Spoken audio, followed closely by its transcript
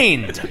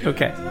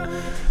Okay.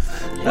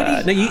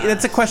 No,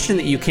 that's a question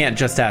that you can't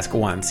just ask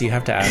once. You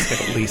have to ask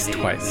it at least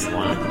twice.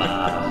 Doesn't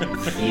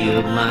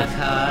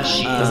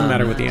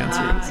matter what the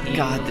answer is.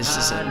 God, this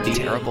is a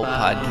terrible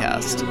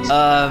podcast.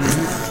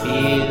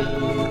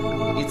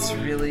 It's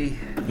really...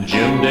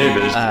 Jim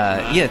Davis.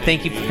 Yeah,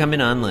 thank you for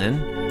coming on,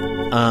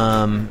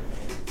 Lynn.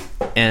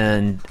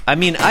 And I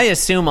mean, I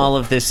assume all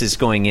of this is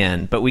going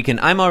in, but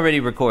I'm already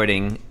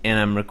recording, and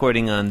I'm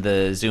recording on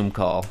the Zoom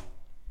call.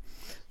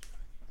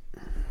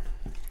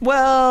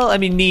 Well, I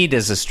mean, need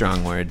is a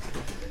strong word.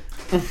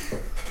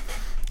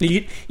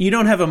 You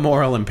don't have a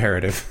moral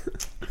imperative.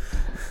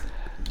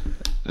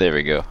 There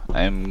we go.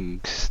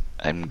 I'm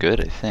good,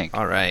 I think.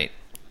 All right.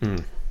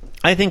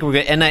 I think we're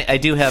good. And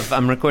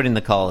I'm recording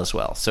the call as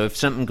well. So if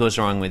something goes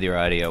wrong with your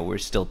audio, we're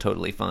still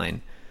totally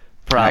fine.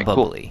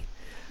 Probably.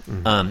 All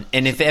right, cool.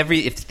 And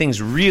if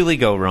things really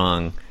go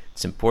wrong,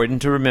 it's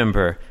important to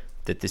remember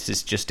that this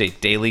is just a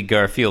daily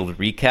Garfield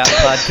recap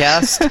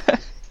podcast.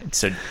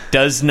 So it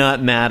does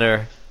not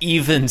matter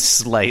even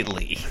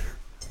slightly.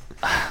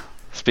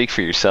 Speak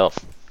for yourself.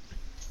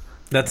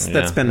 That's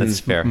fair.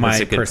 That's My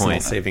a good personal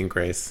point. saving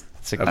grace.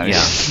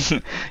 Yeah.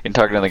 You're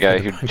talking to the guy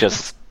who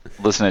just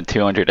listened to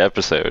 200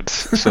 episodes.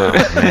 So.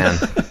 Oh, man.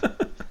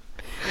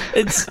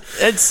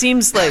 It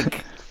seems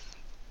like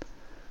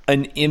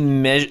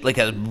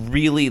a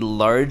really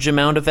large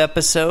amount of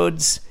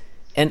episodes,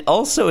 and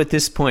also at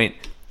this point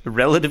a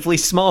relatively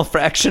small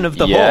fraction of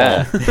the whole.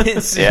 I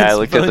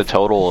looked at the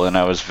total and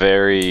I was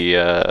very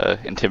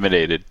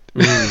intimidated.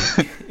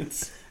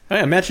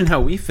 Imagine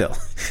how we feel.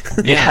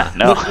 Yeah,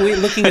 no.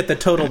 Looking at the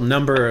total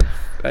number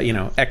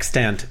of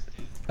extant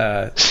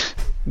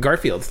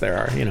Garfields there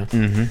are.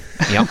 Mm-hmm.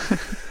 Yep.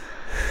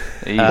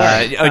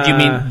 Do you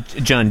mean,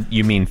 John?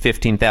 You mean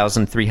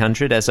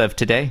 15,300 as of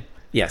today?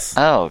 Yes.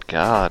 Oh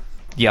God.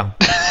 Yeah.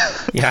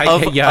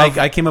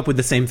 I came up with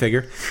the same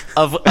figure.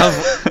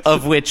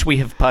 Of which we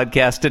have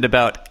podcasted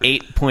about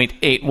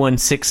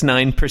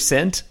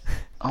 8.8169%.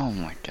 Oh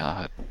my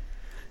God.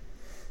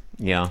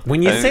 Yeah.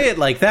 When you say it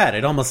like that,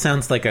 it almost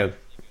sounds like a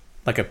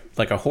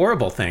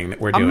horrible thing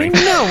that we're doing. I mean,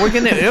 no, we're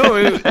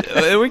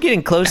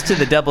getting close to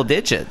the double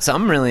digits.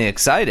 I'm really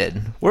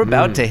excited. We're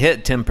about to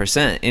hit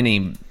 10%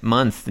 any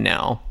month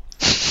now.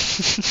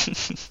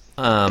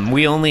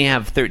 We only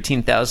have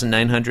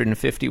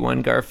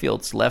 13,951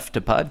 Garfields left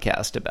to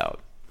podcast about.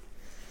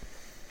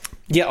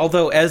 Yeah,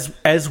 although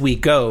as we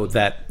go,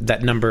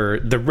 that number,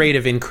 the rate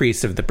of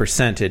increase of the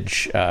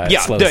percentage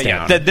slows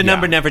down. The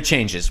number never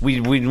changes.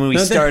 When we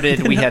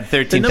started, we had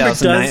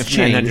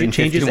 13,951. It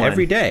changes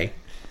every day.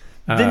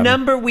 The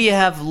number we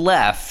have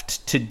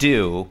left to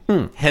do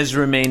has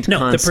remained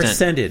constant. The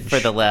percentage for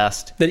the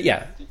last.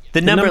 The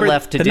number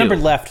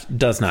left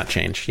does not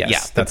change. Yes,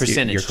 yeah, the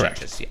percentage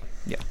changes.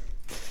 Yeah.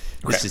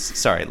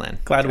 Sorry, Len.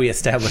 Glad we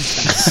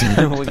established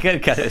that. We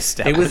got to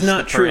establish. It was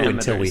not true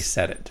until we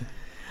said it.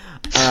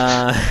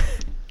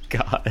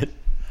 God.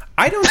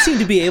 I don't seem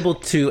to be able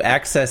to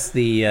access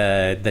the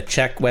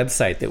Czech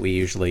website that we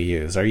usually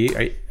use. Are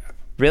you?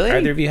 Really? Are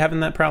either of you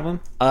having that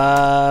problem?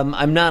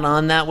 I'm not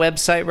on that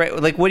website, right?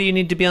 Like, what do you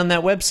need to be on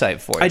that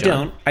website for,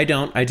 John? I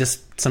don't. I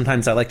just,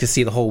 sometimes I like to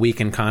see the whole week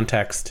in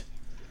context.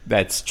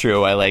 That's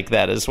true. I like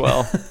that as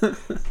well.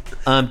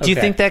 Do you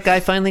think that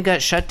guy finally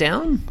got shut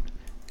down?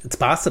 It's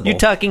possible. You're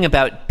talking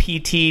about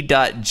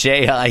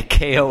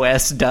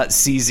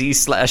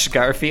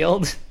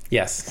pt.jikos.cz/Garfield?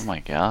 Yes. Oh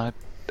my God.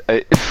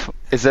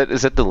 Is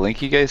that the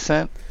link you guys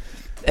sent?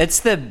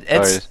 It's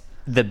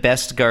the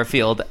best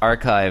Garfield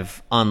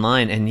archive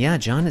online, and yeah,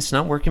 John, it's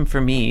not working for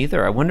me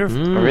either. I wonder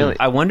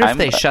if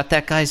they shut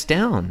that guy's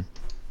down.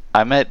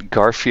 I'm at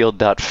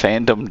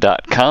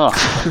garfield.fandom.com.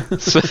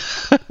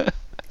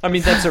 I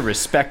mean, that's a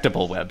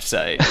respectable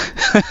website.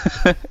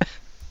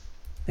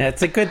 Yeah,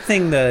 it's a good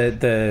thing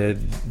the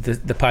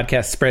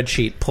podcast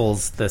spreadsheet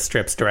pulls the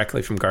strips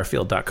directly from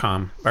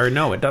garfield.com. Or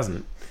no, it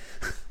doesn't.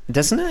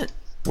 Doesn't it?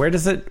 Where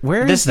is that?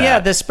 Yeah,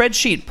 the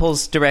spreadsheet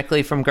pulls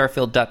directly from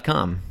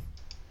garfield.com.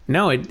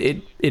 No,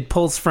 it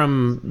pulls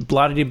from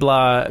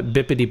blah-de-blah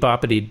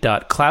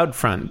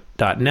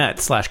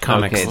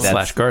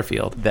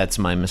bippity-boppity.cloudfront.net/comics/Garfield. That's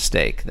my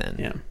mistake then.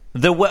 Yeah.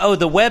 The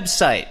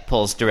website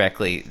pulls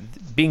directly.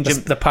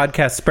 The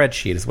podcast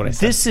spreadsheet is what I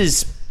said. This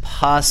is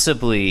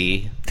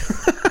possibly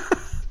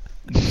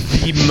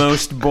the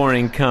most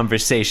boring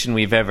conversation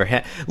we've ever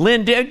had.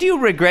 Lynn, do you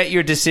regret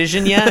your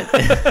decision yet?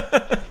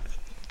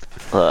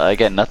 Well, I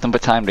got nothing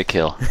but time to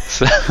kill.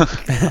 So.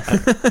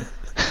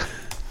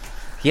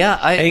 Yeah,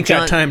 I ain't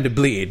got time to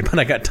bleed, but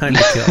I got time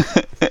to kill.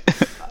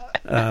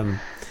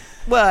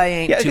 Well, I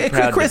ain't too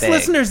proud Chris, to beg.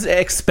 listeners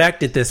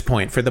expect at this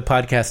point for the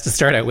podcast to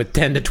start out with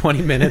 10 to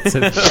 20 minutes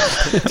of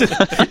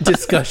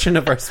discussion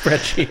of our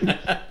spreadsheet.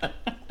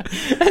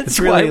 It's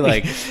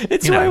really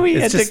it's why we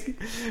had to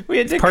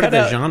part cut of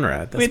the out, genre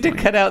at this we had point.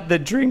 to cut out the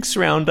drinks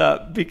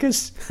roundup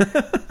because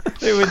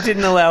it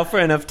didn't allow for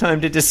enough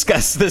time to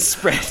discuss the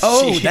spreadsheet.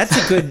 Oh, that's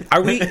a good.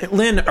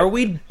 Lynn? Are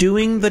we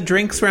doing the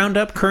drinks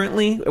roundup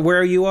currently?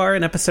 Where you are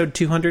in episode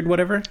 200,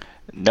 whatever?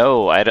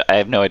 No, I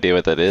have no idea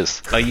what that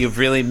is. Oh, you've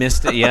really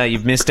missed it. Yeah,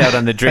 you've missed out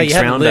on the drinks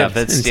roundup.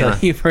 That's until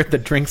you've heard the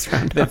drinks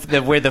roundup.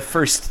 Where the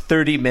first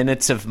 30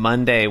 minutes of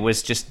Monday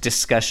was just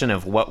discussion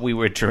of what we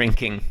were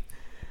drinking.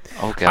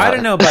 Oh God! I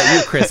don't know about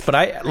you, Chris, but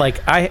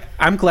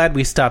I'm glad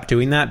we stopped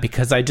doing that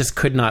because I just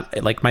could not,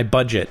 my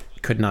budget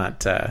could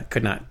not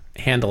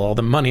handle all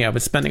the money I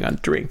was spending on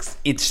drinks.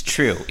 It's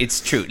true.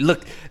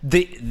 Look,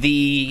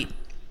 the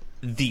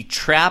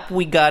trap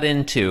we got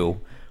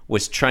into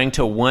was trying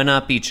to one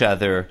up each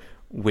other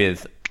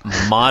with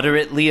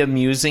moderately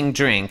amusing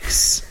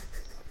drinks.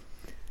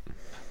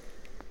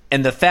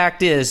 And the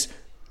fact is,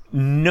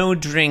 no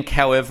drink,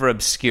 however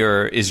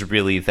obscure, is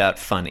really that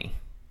funny.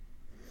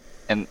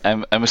 And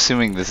I'm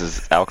assuming this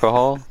is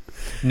alcohol?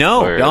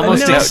 No,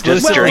 almost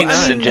exclusively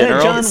drinks in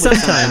general? John,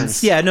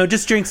 sometimes. Yeah, no,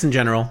 just drinks in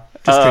general.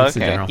 Just drinks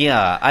in general.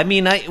 Yeah, I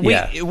mean,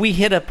 we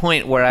hit a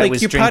point where I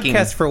was your drinking...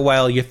 podcast for a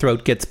while, your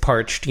throat gets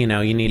parched, you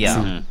need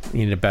you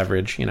need a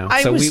beverage,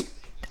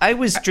 I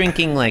was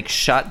drinking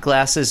shot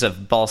glasses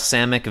of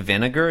balsamic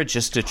vinegar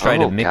just to try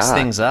to mix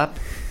things up.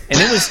 And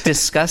it was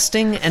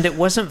disgusting, and it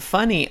wasn't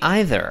funny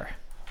either.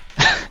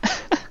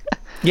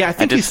 Yeah, I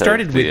think you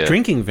started with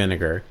drinking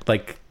vinegar.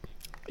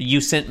 You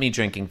sent me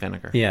drinking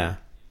vinegar. Yeah.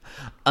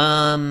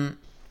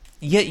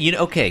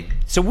 Okay.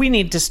 So we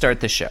need to start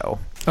the show.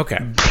 Okay.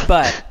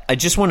 But I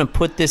just want to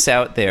put this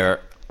out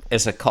there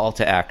as a call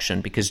to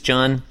action because,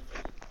 John,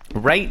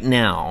 right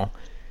now,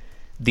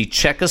 the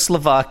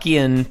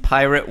Czechoslovakian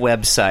pirate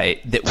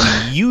website that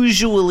we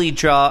usually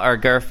draw our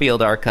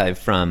Garfield archive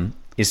from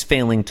is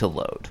failing to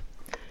load.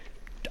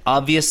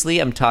 Obviously,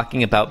 I'm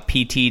talking about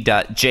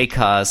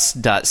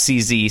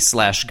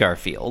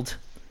pt.jcos.cz/Garfield.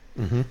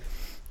 Mm-hmm.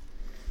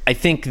 I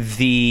think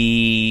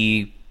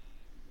the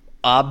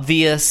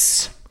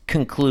obvious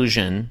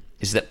conclusion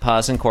is that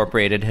Pause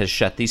Incorporated has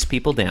shut these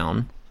people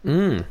down.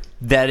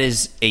 That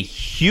is a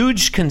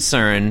huge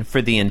concern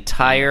for the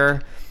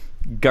entire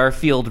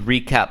Garfield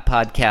Recap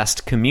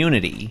podcast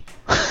community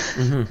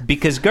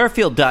because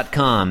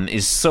Garfield.com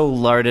is so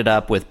larded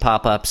up with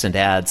pop-ups and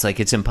ads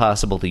it's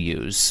impossible to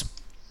use.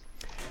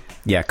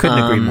 Yeah, couldn't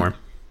agree more.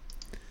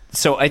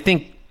 So I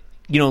think,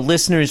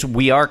 listeners,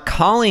 we are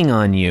calling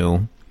on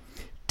you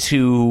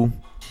to...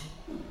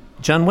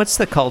 John, what's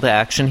the call to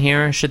action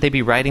here? Should they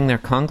be writing their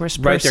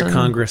congressperson? Write their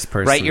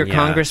congressperson. Write your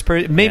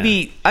congressperson.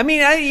 Maybe,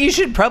 you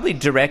should probably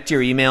direct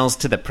your emails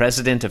to the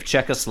president of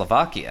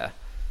Czechoslovakia,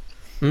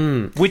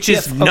 which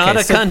is not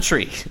a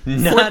country.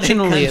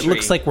 Fortunately, it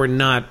looks like we're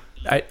not.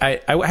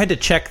 I had to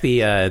check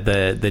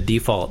the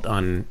default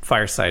on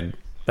Fireside,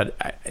 but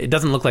it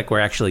doesn't look like we're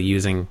actually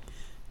using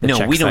the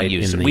Czech we don't site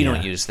use in we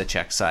don't use the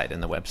Czech site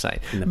in the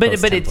website. But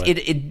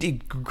template.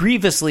 it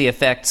grievously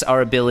affects our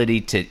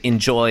ability to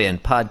enjoy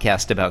and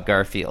podcast about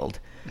Garfield.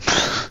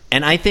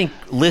 And I think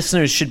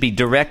listeners should be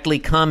directly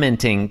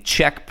commenting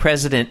Czech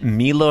President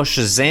Miloš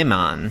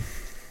Zeman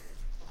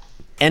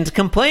and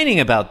complaining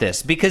about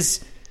this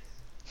because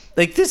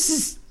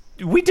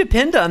we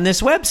depend on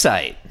this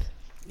website.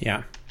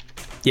 Yeah.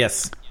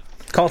 Yes.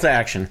 Call to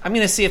action. I'm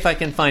going to see if I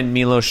can find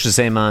Miloš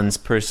Zeman's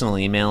personal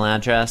email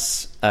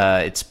address.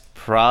 It's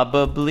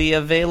probably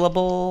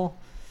available,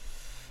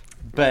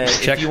 but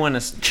if you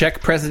want to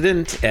check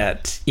president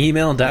at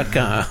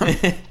email.com.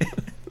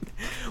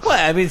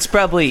 Well, it's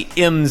probably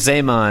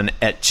mzeman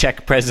at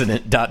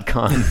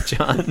czechpresident.com,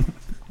 John.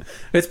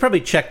 It's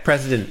probably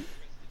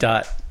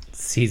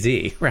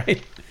czechpresident.cz,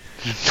 right?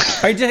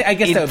 I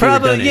guess that would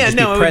probably, be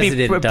redundant.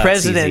 it would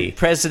be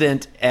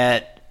president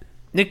at...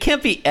 It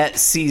can't be at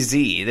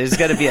CZ. There's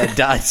got to be a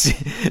dot.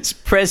 It's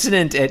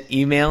president at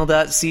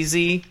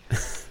email.cz.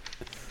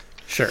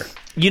 Sure.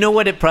 You know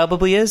what it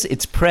probably is?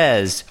 It's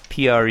Prez,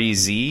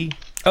 P-R-E-Z.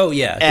 Oh,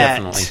 yeah,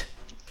 definitely.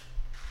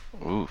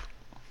 Ooh.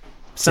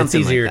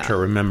 Something it's easier like that. to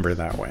remember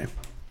that way.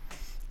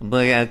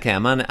 Okay,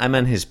 I'm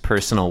on his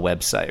personal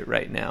website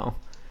right now.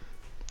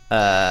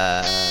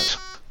 I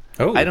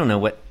don't know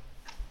what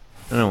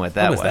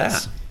that was.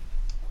 That?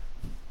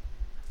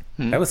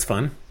 That was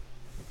fun.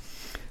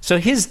 So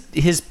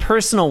his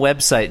personal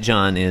website,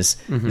 John, is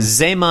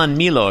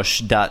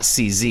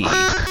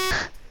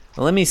zemanmilosh.cz.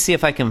 Well, let me see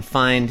if I can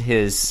find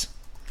his...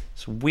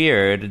 It's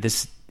weird.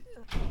 His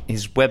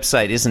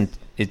website isn't...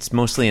 It's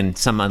mostly in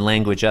some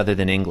language other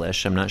than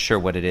English. I'm not sure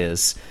what it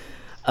is.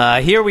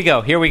 Here we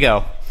go.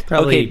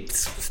 Probably...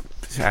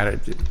 Okay.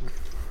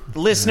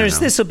 Listeners,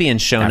 this will be in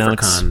show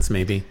Afrikaans, notes.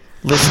 Maybe.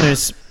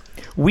 Listeners,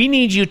 we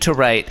need you to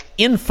write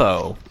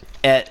info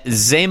at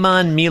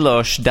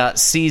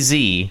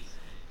zemanmilosh.cz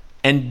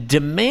and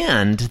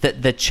demand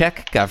that the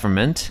Czech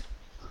government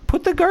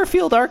put the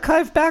Garfield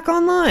archive back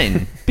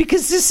online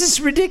because this is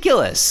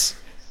ridiculous.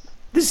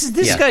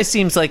 This guy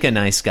seems like a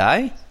nice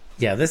guy.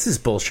 Yeah, this is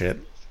bullshit.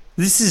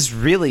 This is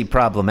really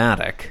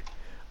problematic.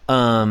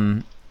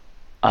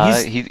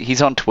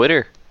 He's on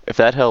Twitter. If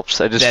that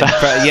helps, I just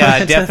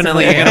yeah,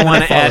 definitely. You're gonna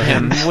want to add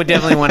him. We'll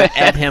definitely want to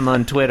add him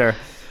on Twitter.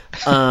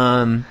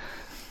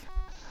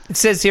 It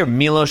says here,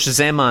 Miloš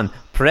Zeman,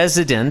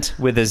 president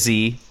with a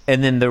Z,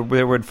 and then the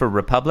word for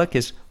republic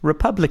is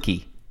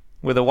republiky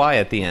with a Y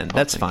at the end.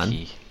 That's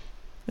fun.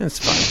 That's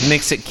fun.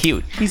 Makes it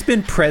cute. He's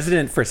been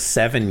president for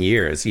 7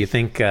 years. You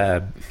think,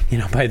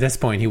 by this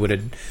point he would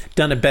have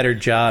done a better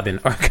job in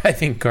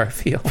archiving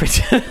Garfield.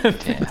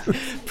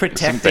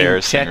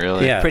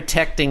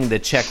 Protecting the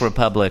Czech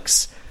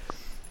Republic's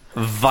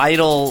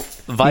vital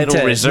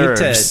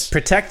reserves. Need to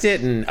protect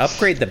it and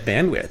upgrade the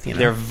bandwidth.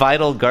 Their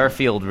vital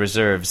Garfield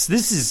reserves.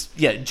 This is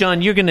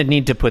John. You're going to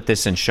need to put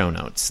this in show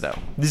notes, though.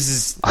 This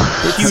is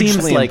hugely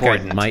seems like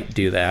important. I might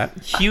do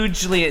that.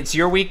 Hugely, it's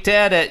your week to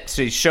edit.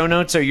 So show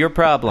notes are your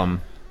problem.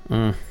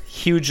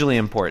 Hugely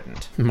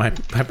important.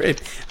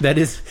 That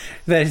is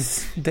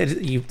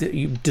you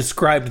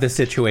described the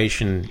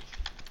situation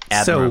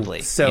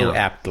admirably, so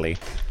aptly.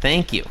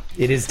 Thank you.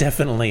 It is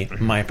definitely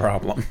my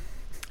problem.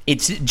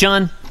 It's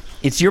John.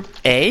 It's your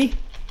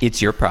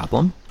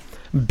problem.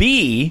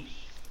 B,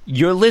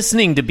 you're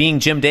listening to Being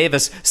Jim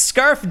Davis.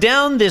 Scarf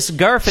down this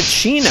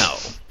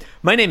Garfuccino.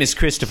 My name is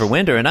Christopher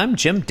Winder, and I'm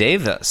Jim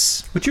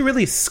Davis. Would you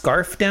really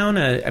scarf down?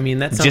 That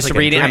sounds just like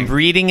reading. a drink. I'm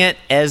reading it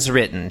as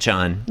written,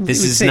 John.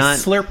 This is not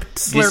slurp.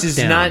 This is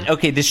down. not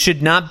okay. This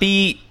should not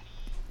be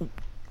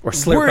or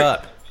slurp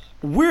up.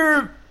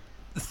 We're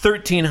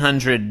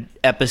 1,300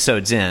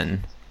 episodes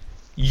in.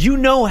 You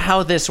know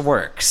how this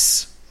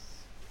works.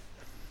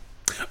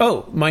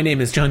 Oh, my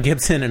name is John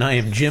Gibson, and I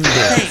am Jim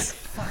Davis.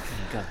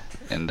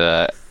 And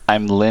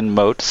I'm Lynn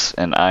Motes,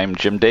 and I'm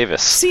Jim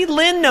Davis. See,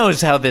 Lynn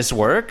knows how this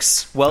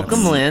works.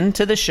 Welcome, Lynn,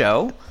 to the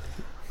show.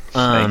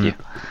 Thank you.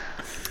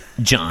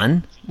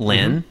 John,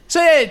 Lynn.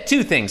 So,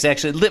 two things,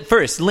 actually.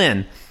 First,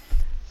 Lynn.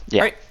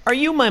 Yeah. Are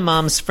you my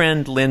mom's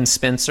friend, Lynn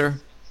Spencer?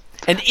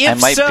 And if I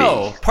might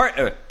so, be.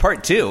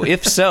 part two,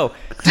 if so,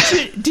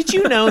 did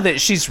you know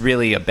that she's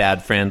really a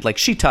bad friend? Like,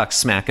 she talks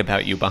smack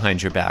about you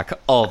behind your back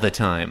all the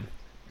time.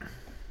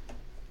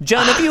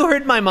 John, have you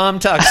heard my mom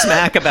talk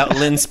smack about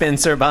Lynn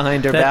Spencer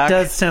behind her back?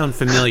 That does sound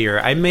familiar.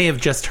 I may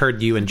have just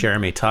heard you and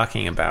Jeremy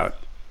talking about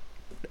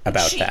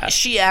that.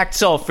 She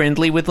acts all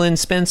friendly with Lynn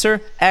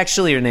Spencer.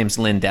 Actually, her name's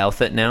Lynn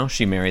Douthit now.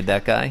 She married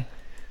that guy.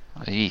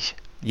 Eesh.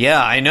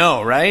 Yeah, I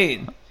know,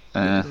 right?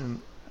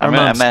 I'm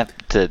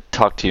at to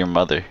talk to your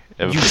mother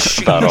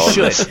about all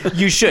this.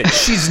 You should.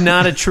 She's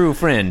not a true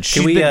friend.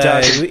 Can we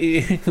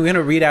going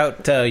to read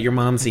out your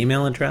mom's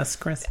email address,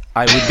 Chris?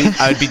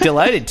 I would be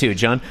delighted to,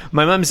 John.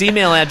 My mom's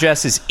email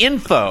address is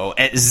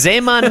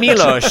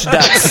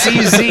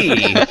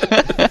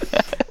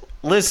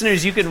info@zemanmilosh.cz.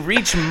 Listeners, you can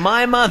reach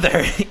my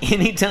mother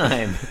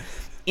anytime.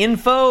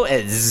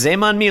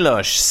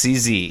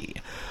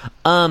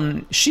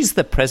 info@zemanmilosh.cz. She's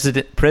the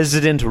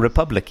President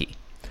Republiky.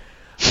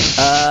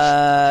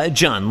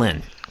 John,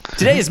 Lynn.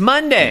 Today is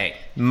Monday,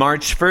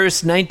 March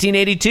 1st,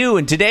 1982,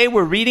 and today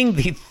we're reading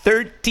the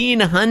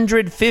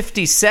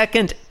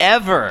 1,352nd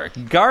ever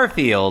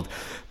Garfield.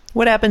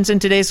 What happens in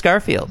today's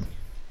Garfield?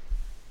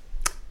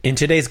 In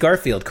today's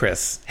Garfield,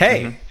 Chris.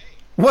 Hey,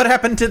 what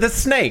happened to the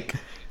snake?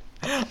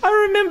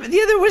 I remember.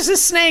 Yeah, there was a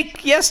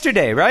snake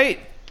yesterday, right?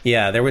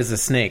 Yeah, there was a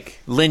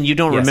snake. Lynn, you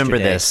don't remember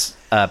this,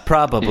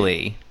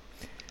 probably.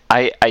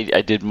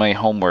 I did my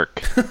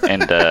homework,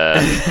 and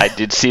I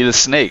did see the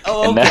snake.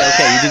 Oh,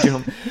 okay, you did your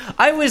homework.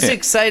 I was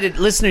excited.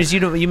 Listeners,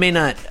 you may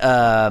not...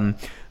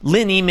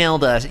 Lynn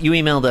emailed us. You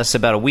emailed us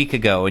about a week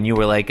ago, and you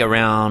were like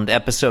around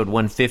episode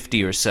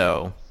 150 or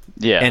so.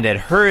 Yeah. And had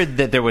heard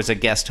that there was a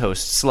guest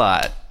host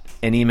slot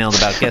and emailed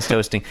about guest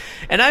hosting.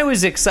 And I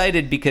was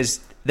excited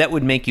because that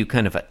would make you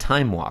kind of a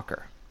time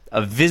walker,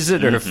 a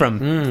visitor from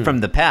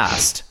the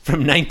past, from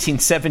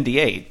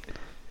 1978.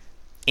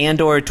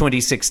 And or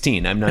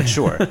 2016, I'm not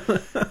sure.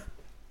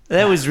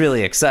 That was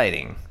really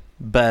exciting.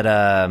 But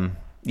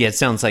it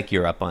sounds like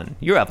you're up on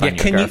your Garfield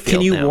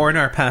can you now. warn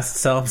our past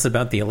selves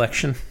about the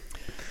election?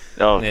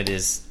 Oh, It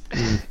is.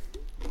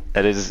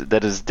 that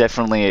is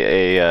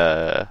definitely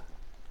a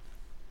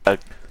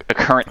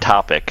current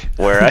topic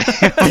where I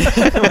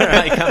Where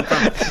I come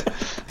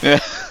from.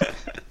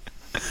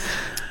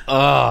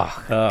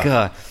 Oh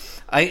God,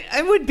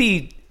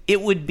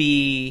 It would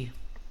be.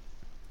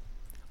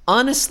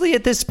 Honestly,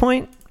 at this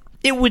point,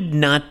 it would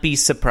not be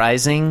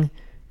surprising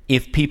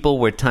if people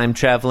were time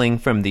traveling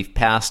from the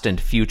past and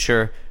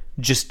future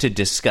just to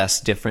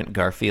discuss different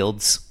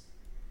Garfields.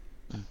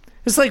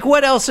 It's like,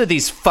 what else are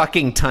these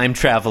fucking time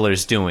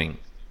travelers doing?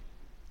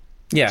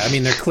 Yeah, I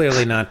mean, they're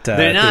clearly not.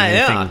 They're not.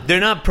 Yeah, they're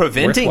not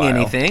preventing worthwhile.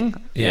 anything.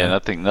 yeah,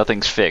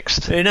 nothing's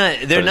fixed. They're not.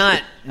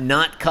 They're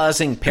not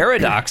causing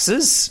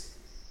paradoxes.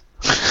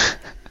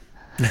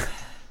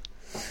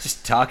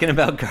 Just talking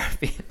about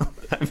Garfield.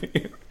 I'm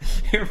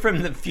here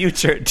from the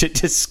future to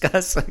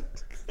discuss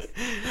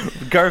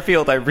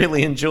Garfield I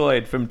really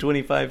enjoyed from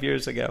 25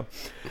 years ago.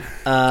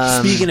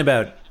 Speaking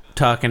about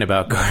talking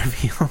about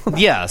Garfield.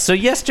 Yeah, so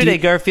yesterday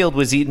Garfield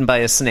was eaten by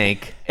a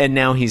snake, and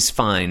now he's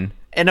fine.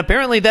 And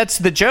apparently that's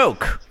the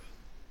joke.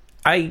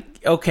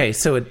 Okay,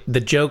 so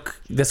the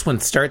joke, this one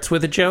starts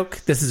with a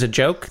joke? This is a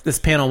joke? This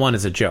panel 1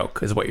 is a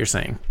joke, is what you're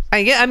saying.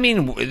 I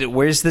mean,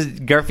 where's the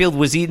Garfield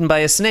was eaten by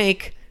a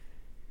snake?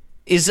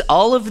 Is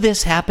all of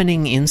this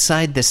happening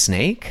inside the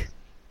snake?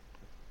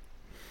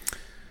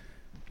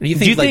 Do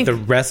you think the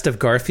rest of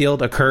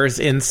Garfield occurs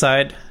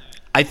inside?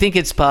 I think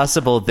it's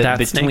possible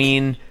that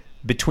snake?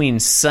 between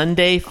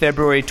Sunday,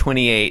 February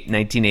 28,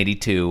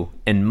 1982,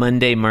 and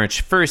Monday,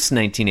 March 1st,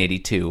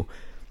 1982,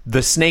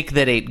 the snake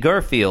that ate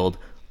Garfield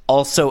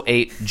also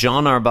ate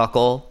John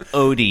Arbuckle,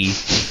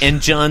 Odie,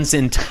 and John's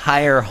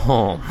entire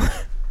home.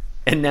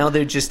 And now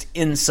they're just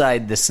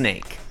inside the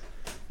snake.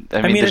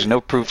 I mean there's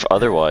no proof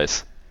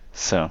otherwise.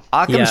 So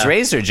Occam's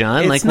razor,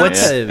 John. It's like,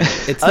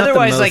 it's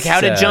otherwise, not the most,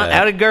 like,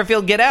 how did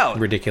Garfield get out?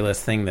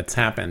 Ridiculous thing that's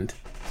happened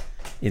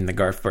in the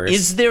Garfverse.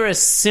 Is there a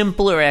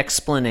simpler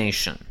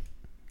explanation?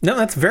 No,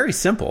 that's very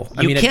simple.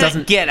 I mean, can't it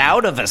doesn't get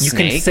out of a snake.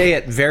 You can say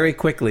it very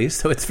quickly,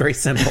 so it's very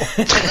simple.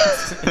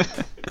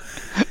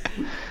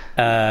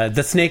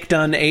 The snake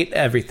done ate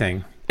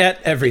everything. Ate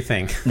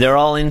everything. They're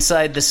all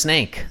inside the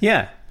snake.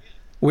 Yeah.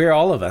 We're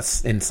all of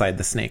us inside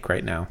the snake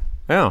right now.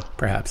 Oh.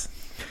 Perhaps.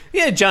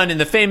 Yeah, John, in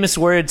the famous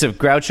words of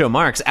Groucho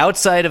Marx,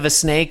 outside of a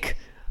snake,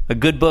 a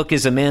good book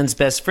is a man's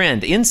best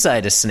friend.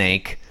 Inside a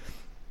snake,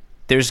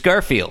 there's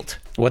Garfield.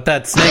 What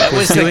that snake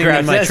was doing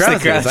in my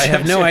trousers, I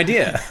have no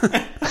idea.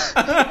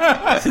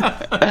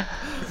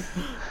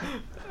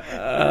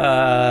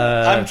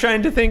 I'm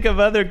trying to think of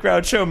other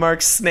Groucho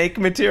Marx snake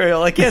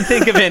material. I can't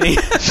think of any.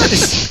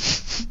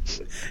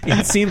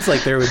 It seems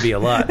like there would be a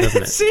lot,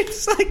 doesn't it? It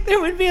seems like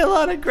there would be a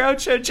lot of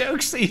Groucho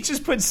jokes that you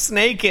just put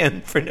snake in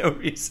for no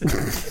reason.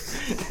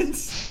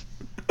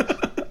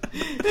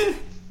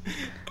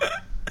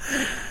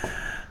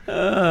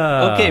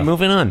 Okay,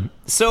 moving on.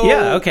 So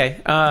yeah,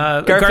 okay.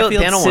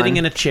 Garfield sitting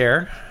in a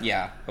chair.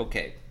 Yeah,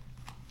 okay.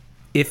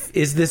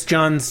 Is this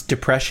John's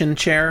depression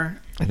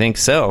chair? I think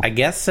so. I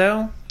guess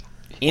so.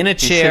 In a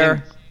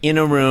chair, in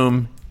a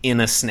room, in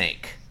a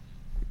snake.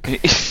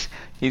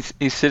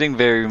 He's sitting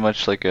very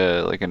much like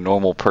a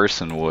normal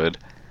person would.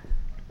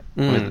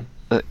 I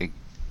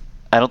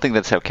don't think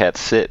that's how cats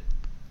sit.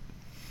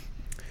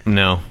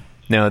 No,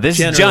 this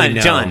Generally,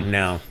 is John.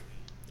 No.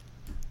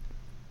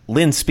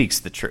 Lynn speaks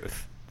the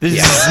truth. This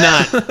is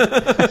not.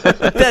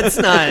 That's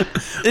not.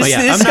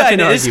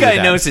 This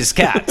guy knows his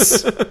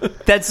cats.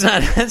 That's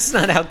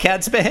not how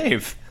cats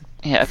behave.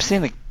 Yeah, I've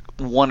seen like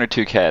 1 or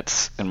 2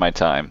 cats in my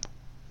time,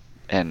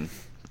 and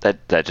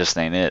that just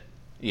ain't it.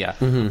 Yeah.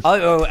 Mm-hmm.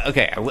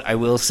 Okay. I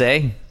will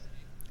say,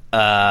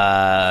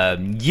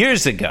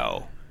 years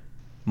ago,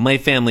 my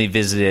family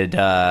visited.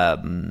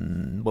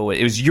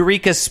 It was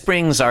Eureka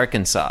Springs,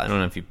 Arkansas. I don't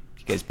know if you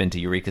guys been to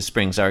Eureka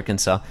Springs,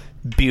 Arkansas.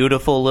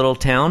 Beautiful little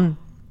town.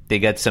 They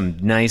got some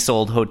nice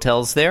old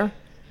hotels there.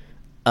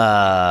 We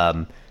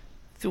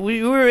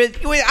were. I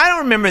don't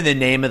remember the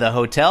name of the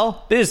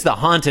hotel. This is the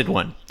haunted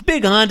one.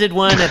 Big haunted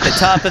one at the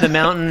top of the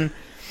mountain.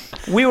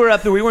 We were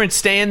up there. We weren't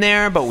staying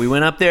there, but we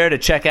went up there to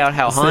check out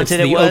how haunted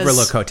it was. The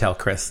Overlook Hotel,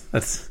 Chris.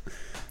 It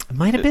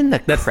might have been the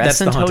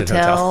Crescent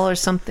Hotel or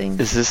something.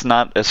 Is this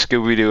not a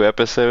Scooby-Doo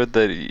episode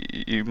that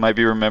you might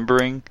be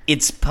remembering?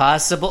 It's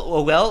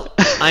possible. Well,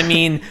 I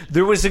mean,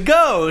 there was a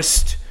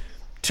ghost.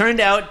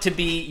 Turned out to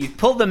be, you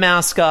pull the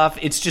mask off,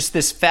 it's just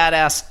this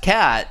fat-ass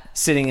cat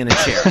sitting in a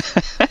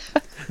chair.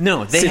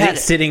 No, they had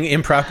sitting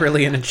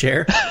improperly in a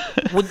chair?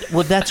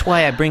 Well, that's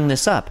why I bring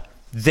this up.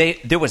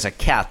 There was a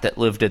cat that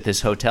lived at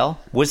this hotel.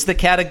 Was the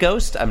cat a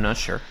ghost? I'm not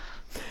sure.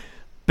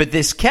 But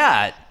this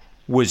cat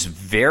was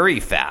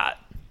very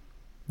fat,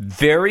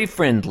 very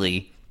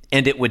friendly,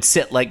 and it would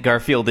sit like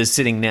Garfield is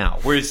sitting now.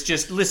 Whereas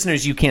just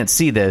listeners, you can't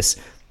see this,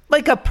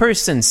 like a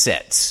person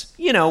sits,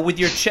 with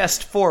your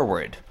chest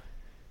forward.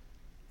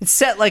 It's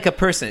set like a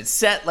person. It's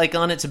set like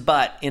on its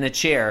butt in a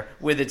chair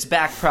with its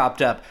back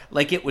propped up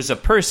like it was a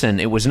person.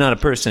 It was not a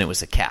person. It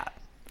was a cat.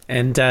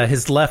 And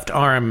his left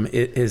forearm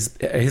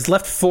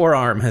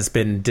has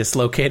been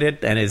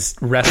dislocated and is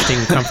resting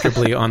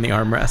comfortably on the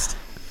armrest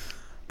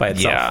by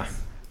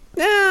itself.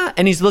 Yeah,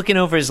 and he's looking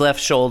over his left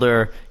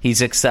shoulder.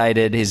 He's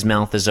excited. His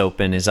mouth is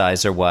open. His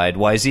eyes are wide.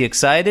 Why is he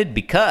excited?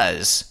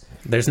 Because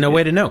there's no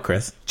way to know,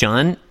 Chris.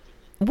 John,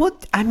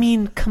 what? I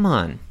mean, come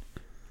on.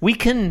 We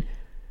can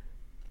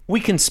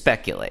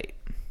speculate.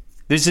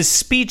 There's a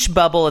speech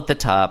bubble at the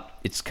top.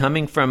 It's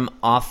coming from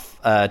off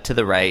to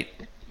the right.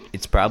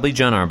 It's probably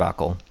John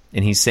Arbuckle.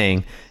 And he's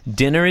saying,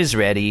 dinner is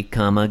ready,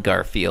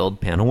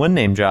 Garfield, panel 1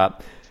 name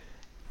drop.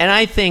 And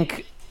I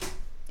think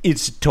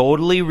it's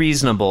totally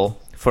reasonable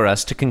for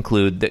us to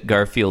conclude that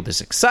Garfield is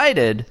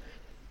excited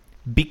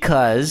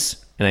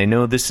because, and I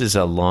know this is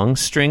a long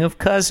string of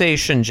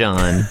causation,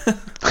 John.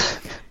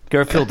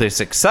 Garfield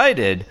is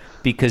excited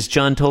because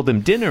John told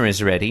him dinner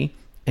is ready.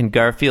 And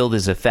Garfield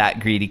is a fat,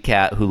 greedy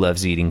cat who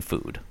loves eating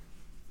food.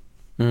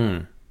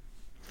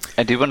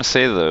 I do want to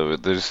say, though,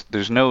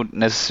 there's no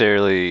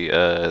necessarily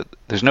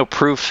there's no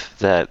proof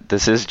that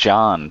this is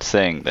John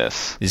saying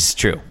this. This is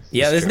true.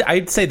 Yeah,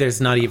 I'd say there's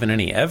not even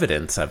any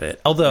evidence of it.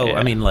 Although, yeah.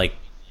 I mean,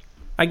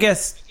 I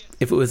guess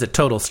if it was a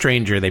total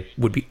stranger, they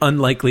would be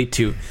unlikely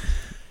to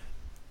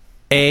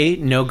A,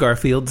 know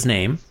Garfield's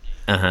name.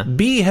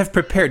 B, have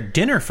prepared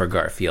dinner for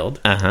Garfield.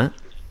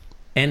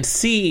 And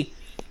C,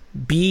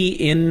 be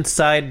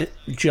inside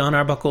John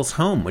Arbuckle's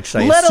home, which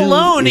I Let assume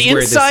alone is where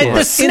this inside the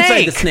is. snake.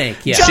 Inside the snake,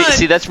 yeah. John,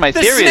 See, that's my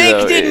theory, The snake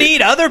though. didn't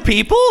eat other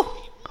people.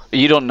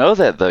 You don't know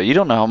that, though. You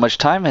don't know how much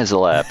time has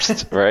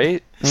elapsed,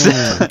 right?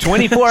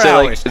 24 So,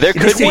 hours. there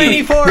could be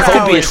 24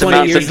 copious hours. 20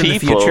 amounts years of in the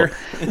people,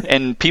 future.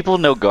 and people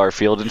know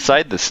Garfield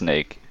inside the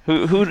snake.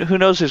 Who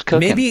knows who's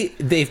cooking? Maybe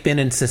they've been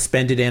in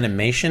suspended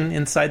animation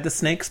inside the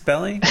snake's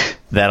belly.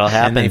 That'll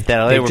happen. they've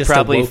They were just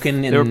probably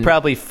awoken they were in-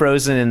 probably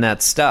frozen in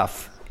that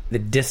stuff. The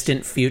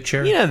distant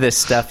future. You know this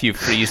stuff you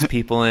freeze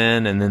people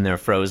in, and then they're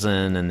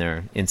frozen and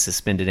they're in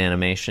suspended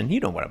animation. You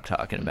know what I'm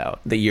talking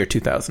about. The year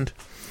 2000.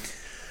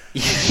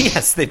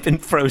 Yes, they've been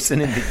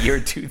frozen in the year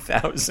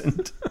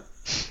 2000.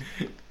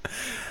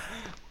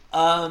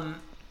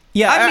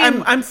 Yeah, I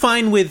mean- I'm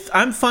fine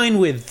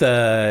with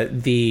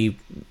the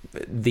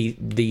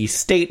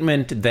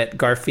statement that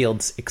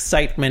Garfield's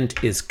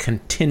excitement is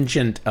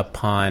contingent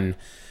upon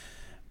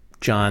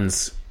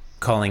John's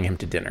calling him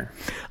to dinner.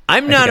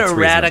 I'm think not that's a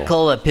reasonable.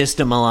 radical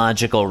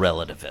epistemological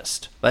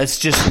relativist. That's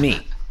just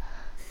me.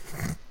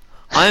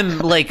 I'm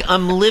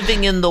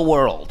living in the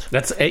world.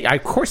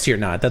 Of course you're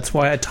not. That's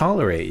why I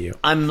tolerate you.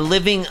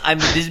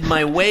 This is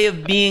my way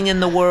of being in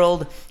the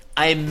world.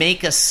 I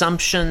make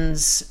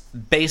assumptions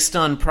based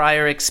on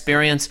prior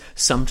experience.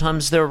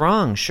 Sometimes they're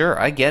wrong. Sure,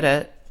 I get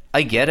it.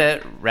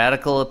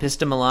 Radical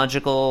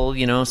epistemological,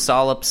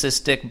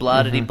 solipsistic,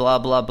 blah-diddy, blah,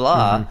 blah,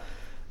 blah.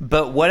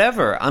 But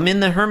whatever. I'm in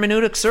the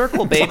hermeneutic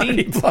circle,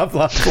 baby. Blah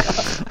blah blah.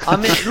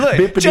 I'm in, look,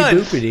 Bippity John,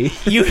 boopity.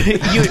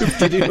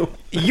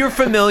 you're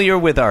familiar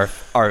with our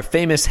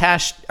famous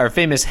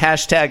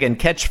hashtag and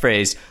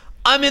catchphrase.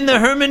 I'm in the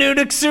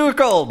hermeneutic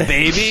circle,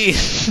 baby.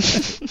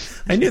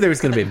 I knew there was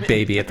going to be a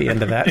baby at the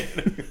end of that.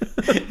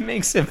 It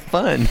makes it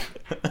fun.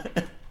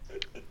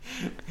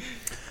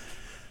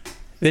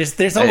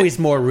 There's always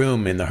more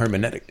room in the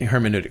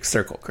hermeneutic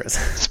circle, Chris.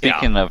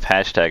 Speaking of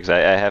hashtags, I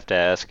have to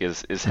ask: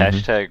 is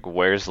hashtag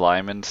Where's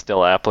Lyman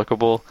still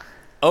applicable?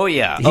 Oh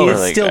yeah. He is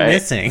like, still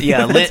missing.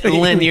 Yeah, That's what you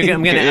Lynn, mean.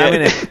 I'm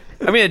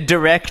gonna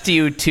direct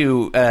you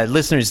to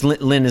listeners.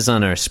 Lynn is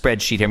on our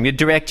spreadsheet here. I'm gonna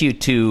direct you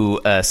to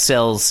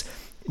cells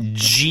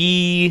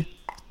G12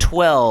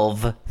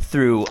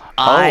 through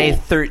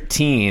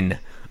I13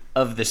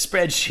 of the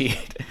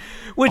spreadsheet,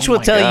 which will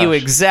tell you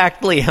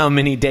exactly how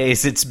many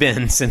days it's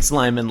been since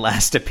Lyman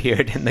last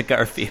appeared in the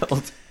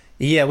Garfield.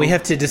 Yeah, we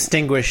have to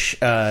distinguish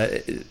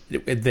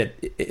that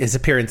his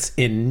appearance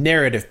in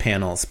narrative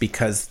panels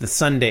because the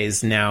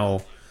Sundays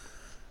now,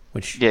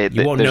 which you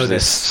won't know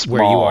this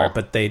where you are,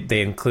 but they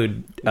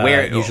include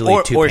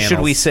usually two or panels. should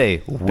we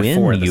say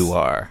when you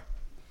are?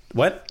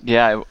 What?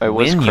 Yeah, I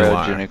was When you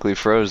are. cryogenically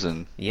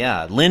frozen.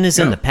 Yeah, Lynn is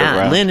in the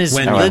past. Lynn is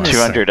When Lynn is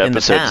 200 in the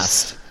episodes.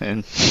 past.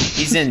 And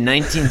He's in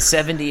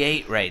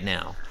 1978 right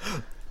now.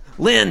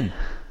 Lynn,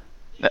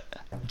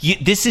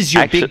 this is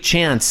your big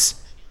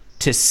chance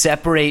to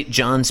separate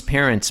John's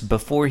parents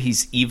before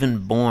he's even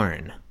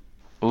born.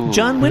 Ooh.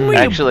 John, when were you?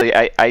 Actually,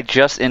 I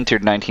just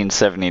entered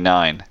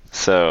 1979,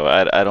 so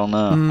I don't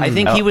know. I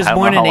think he was I don't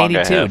born know in how long I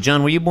 82. have.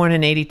 John, were you born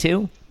in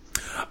 82?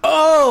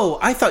 Oh,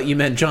 I thought you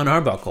meant John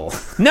Arbuckle.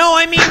 No,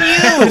 I mean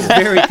I was you.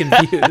 very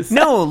confused.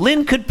 No,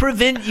 Lynn could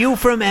prevent you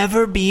from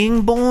ever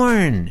being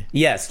born.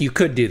 Yes, you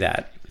could do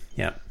that.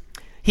 Yeah.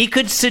 He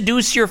could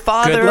seduce your Good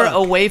father luck.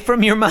 away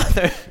from your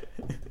mother.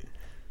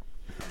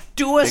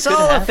 Do us could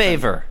all a happen.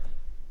 favor.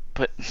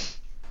 But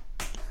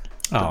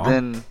Oh.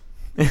 then,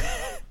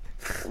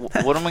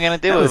 what am I going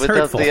to do That was without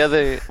hurtful. the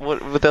other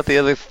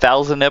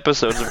 1,000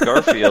 episodes of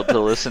Garfield to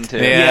listen to?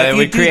 Yeah, it if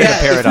would you do create a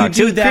that- paradox. if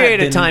you It would do that, create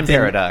a then- time then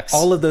paradox.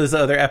 All of those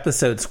other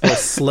episodes will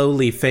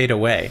slowly fade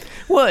away.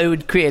 Well, it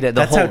would create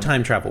That's how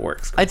time travel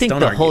works. I think Don't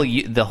the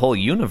argue. whole whole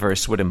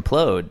universe would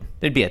implode.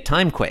 There'd be a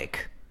time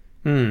quake.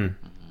 That'd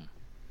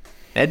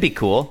be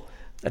cool.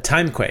 A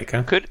time quake,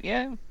 huh? Could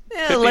Yeah,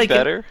 be like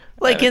better.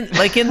 like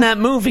in that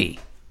movie.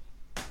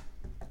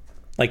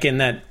 Like in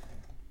that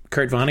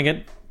Kurt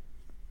Vonnegut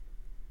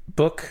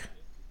book.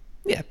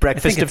 Yeah, I think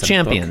Breakfast of it's a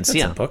Champions. book. That's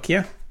Yeah. a book.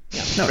 Yeah.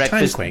 No,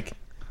 Breakfast- time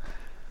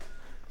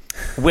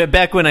quake.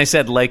 Back when I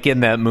said like in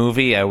that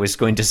movie, I was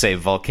going to say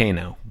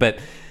volcano, but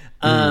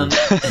no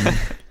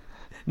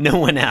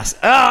one asked.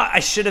 I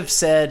should have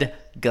said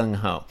gung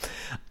ho.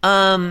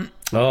 Oh,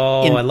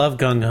 I love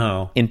Gung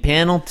Ho. In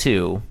panel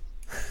 2,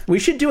 We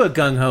should do a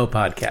Gung Ho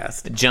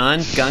podcast. John,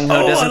 gung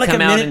ho doesn't like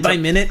come a out minute by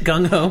until minute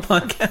Gung Ho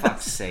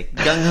podcast. sake.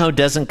 Gung ho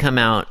doesn't come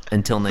out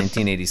until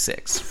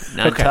 1986.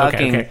 Not Okay,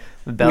 talking okay.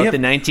 about We have- the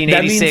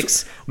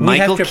 1986 that means we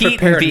Michael have to Keaton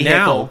prepare vehicle.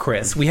 now,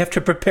 Chris. We have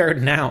to prepare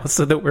now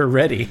so that we're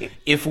ready.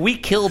 If we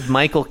killed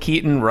Michael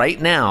Keaton right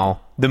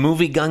now, the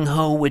movie Gung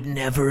Ho would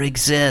never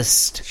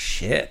exist.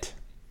 Shit.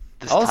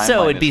 This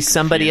Also, timeline it'd be is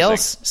somebody confusing.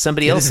 else.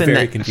 Somebody It else is in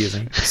very that.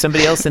 confusing.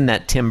 Somebody else in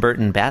that Tim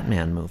Burton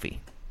Batman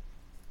movie.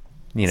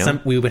 You know.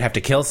 We would have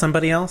to kill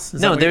somebody else? Is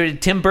that No, what you're-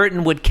 Tim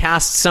Burton would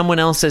cast someone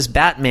else as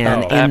Batman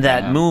Oh, in Batman,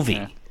 that movie.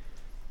 yeah.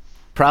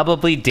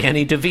 Probably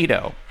Danny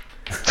DeVito.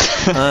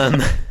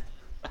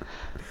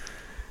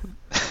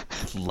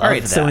 love All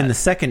right, that. so in the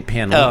second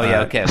panel,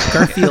 okay.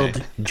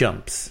 Garfield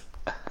jumps.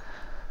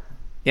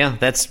 Yeah,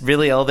 that's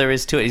really all there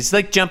is to it. He's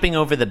like jumping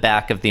over the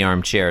back of the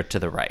armchair to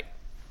the right.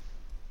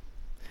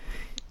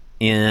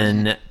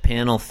 In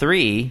panel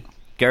 3,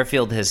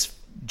 Garfield has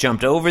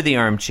jumped over the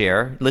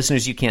armchair.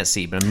 Listeners, you can't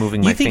see, but I'm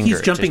moving my finger. You think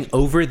he's jumping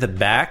over the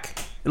back?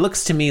 It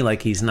looks to me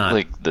like he's not.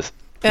 Like this.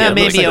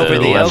 Maybe like over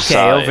the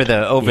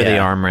the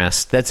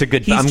armrest. That's a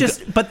good.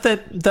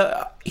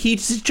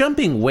 He's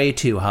jumping way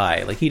too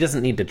high. Like he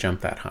doesn't need to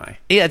jump that high.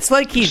 Yeah, it's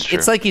like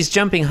he's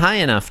jumping high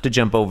enough to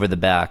jump over the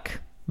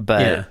back.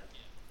 But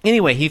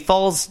anyway, he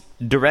falls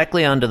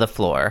directly onto the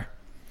floor,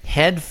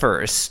 head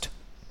first.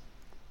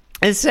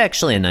 It's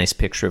actually a nice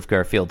picture of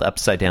Garfield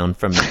upside down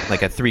from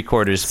like a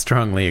 3/4.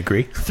 Strongly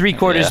agree.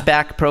 3/4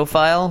 back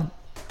profile.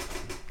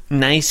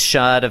 Nice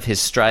shot of his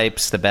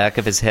stripes, the back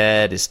of his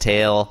head, his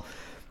tail.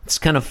 It's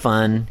kind of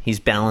fun. He's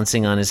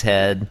balancing on his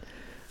head.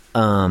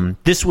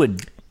 This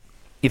would,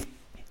 if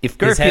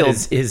Garfield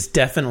his head is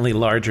definitely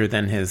larger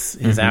than his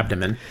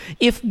abdomen.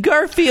 If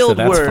Garfield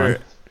were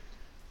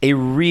a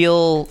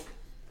real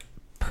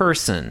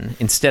person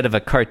instead of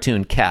a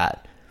cartoon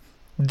cat,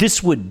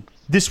 this would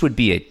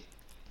be a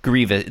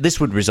grievous. This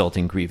would result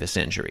in grievous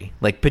injury,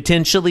 like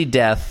potentially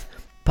death,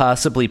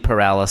 possibly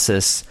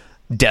paralysis,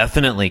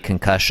 definitely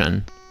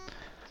concussion.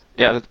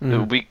 Yeah,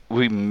 we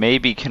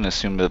maybe can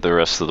assume that the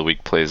rest of the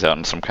week plays out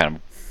in some kind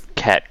of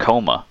cat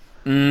coma.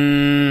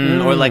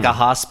 Or like a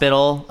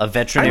hospital, a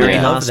veterinary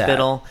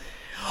hospital.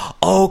 That.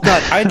 Oh,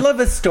 God. I'd love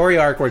a story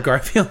arc where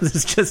Garfield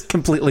is just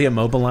completely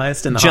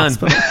immobilized in the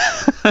hospital.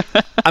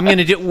 I'm going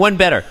to do one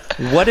better.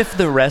 What if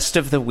the rest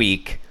of the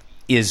week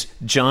is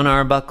John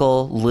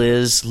Arbuckle,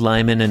 Liz,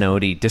 Lyman, and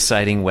Odie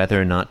deciding whether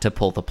or not to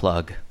pull the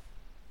plug?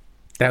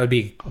 That would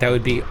be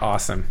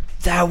awesome.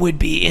 That would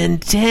be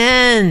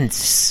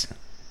intense.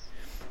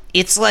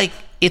 It's like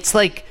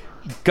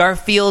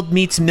Garfield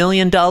meets $1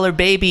 Million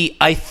Baby,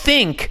 I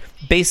think,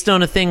 based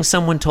on a thing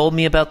someone told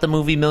me about the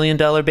movie $1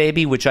 Million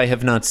Baby, which I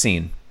have not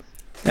seen.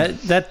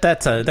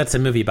 That's a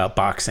movie about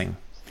boxing.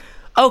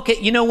 Okay,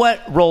 you know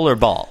what?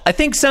 Rollerball. I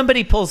think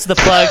somebody pulls the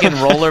plug in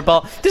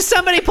Rollerball. Does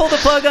somebody pull the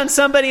plug on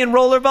somebody in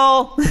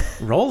Rollerball?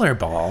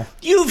 Rollerball?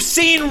 You've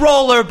seen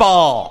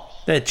Rollerball!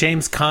 That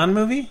James Caan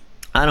movie?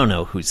 I don't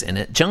know who's in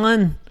it.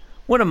 John?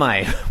 What am I,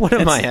 a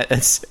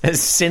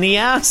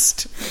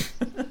cineast?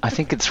 I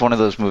think it's one of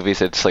those movies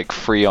that's like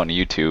free on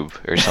YouTube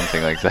or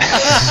something like that.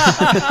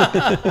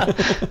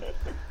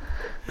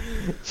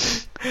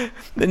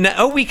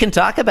 We can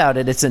talk about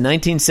it. It's a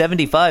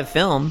 1975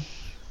 film.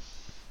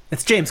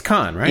 It's James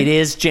Caan, right? It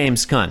is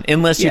James Caan,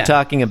 unless you're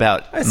talking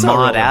about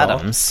Maude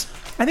Adams.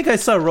 I think I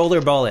saw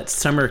Rollerball at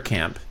summer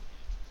camp.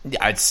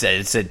 I'd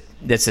say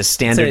that's a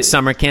standard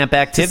summer camp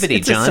activity,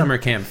 it's John. It's a summer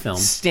camp film.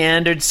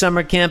 Standard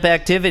summer camp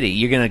activity.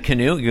 You're going to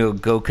canoe? You're going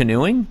to go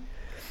canoeing?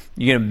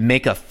 You're going to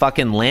make a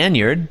fucking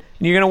lanyard? And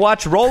you're going to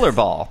watch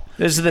Rollerball.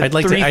 Those are the I'd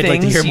like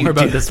to hear more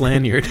about this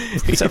lanyard.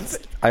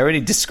 I already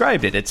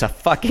described it. It's a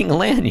fucking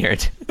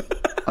lanyard.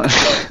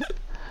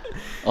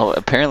 Oh,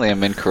 apparently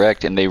I'm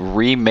incorrect, and they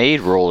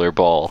remade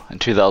Rollerball in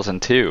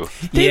 2002.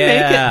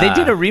 They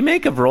did a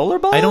remake of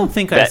Rollerball? I don't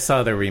think I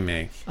saw the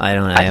remake.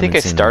 I think I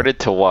started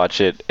to watch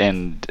it,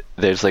 and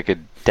there's like a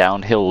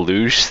downhill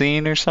luge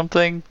scene or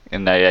something,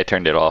 and I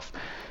turned it off.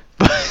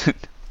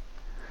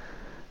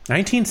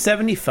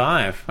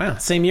 1975. Wow,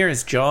 same year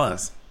as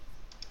Jaws.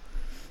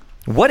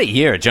 What a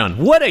year, John.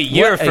 What a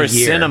year for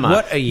cinema.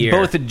 What a year.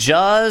 Both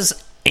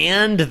Jaws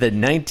and the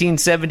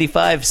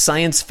 1975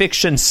 science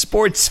fiction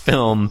sports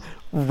film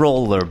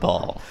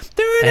Rollerball.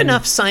 There aren't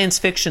enough science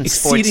fiction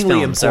sports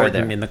films, are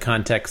there? In the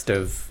context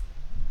of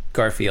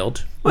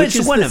Garfield, which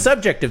is the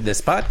subject of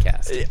this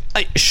podcast.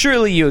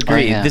 Surely you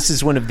agree. This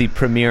is one of the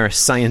premier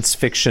science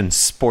fiction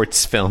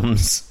sports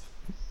films.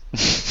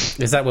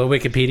 Is that what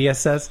Wikipedia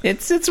says?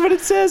 It's what it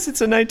says.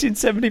 It's a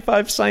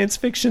 1975 science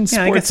fiction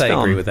sports film. I guess I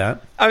agree with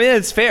that. I mean,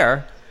 it's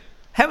fair.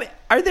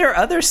 Are there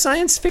other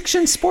science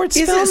fiction sports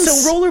films?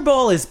 So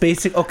Rollerball is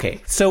basic.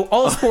 Okay, so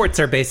all sports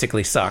are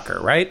basically soccer,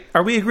 right?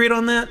 Are we agreed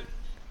on that?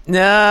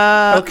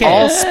 No. Okay.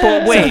 All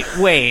sport.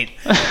 Wait.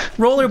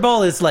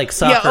 Rollerball is like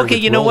soccer with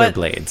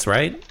rollerblades,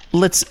 right?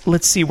 Let's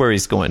see where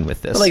he's going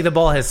with this. But like the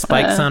ball has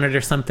spikes on it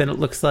or something. It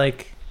looks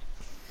like.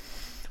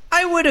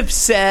 I would have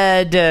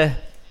said.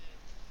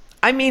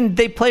 I mean,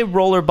 they play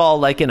rollerball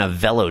like in a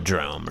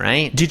velodrome,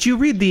 right? Did you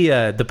read the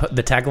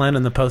tagline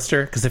on the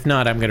poster? Because if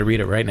not, I'm going to read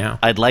it right now.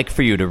 I'd like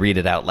for you to read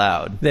it out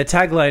loud. The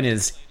tagline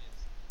is,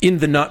 "In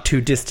the not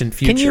too distant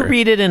future." Can you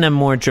read it in a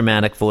more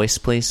dramatic voice,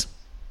 please?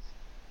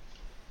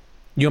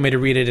 You want me to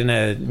read it in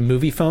a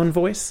movie phone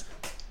voice?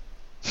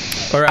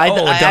 Or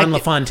Don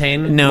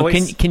LaFontaine voice? No,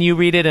 can you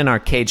read it in our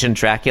Cajun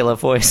Dracula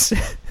voice?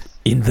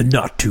 In the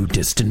not too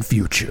distant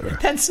future.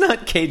 That's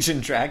not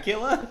Cajun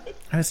Dracula.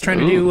 I was trying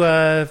to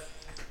do...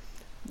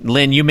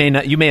 Lynn, you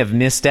may have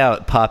missed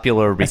out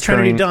popular recurring... I was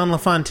trying to do Don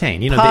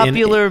LaFontaine.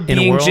 Popular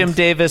being Jim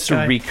Davis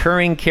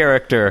recurring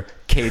character,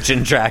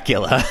 Cajun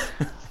Dracula.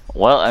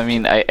 Well, I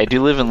mean, I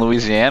do live in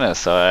Louisiana,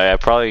 so I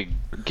probably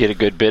get a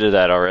good bit of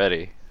that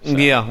already. So.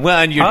 Yeah, well,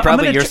 and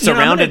you're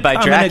surrounded by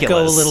Draculas. I'm gonna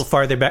go a little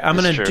farther back. I'm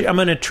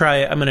gonna try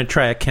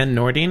a Ken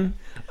Nordine.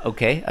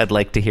 Okay, I'd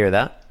like to hear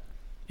that.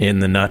 In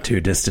the not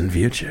too distant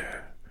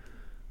future,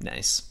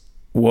 nice.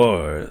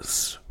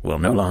 Wars will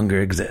no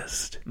longer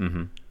exist,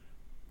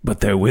 but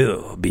there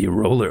will be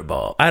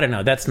rollerball. I don't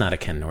know. That's not a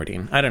Ken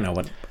Nordine. I don't know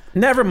what.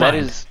 Never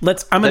mind.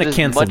 I'm going to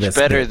cancel this.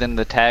 Much better than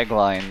the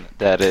tagline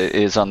that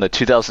is on the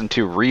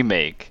 2002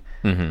 remake,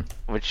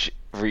 which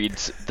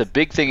reads, "The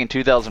big thing in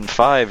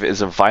 2005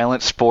 is a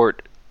violent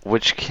sport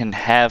which can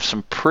have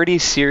some pretty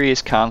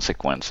serious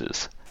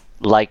consequences,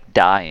 like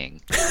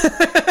dying." That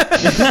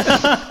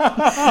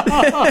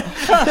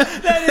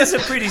is a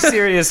pretty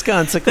serious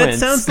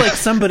consequence. That sounds like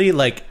somebody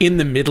like in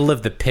the middle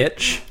of the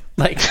pitch,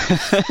 like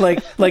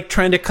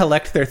trying to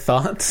collect their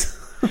thoughts.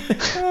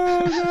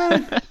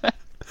 Oh God.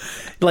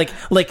 like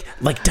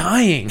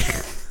dying.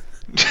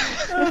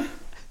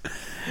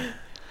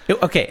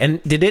 Okay,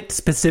 and did it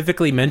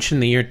specifically mention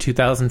the year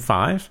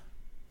 2005?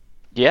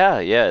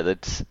 Yeah,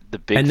 that's the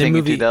big thing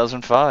in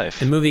 2005.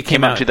 The movie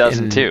came out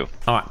in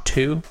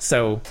 2002.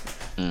 So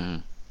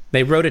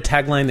they wrote a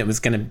tagline that was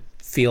going to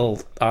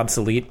feel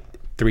obsolete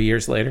 3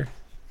 years later.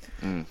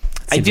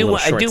 I do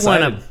want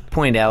to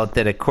point out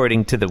that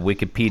according to the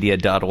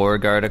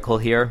Wikipedia.org article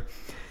here,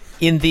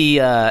 in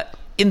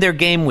their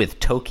game with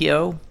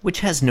Tokyo,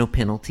 which has no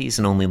penalties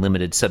and only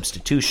limited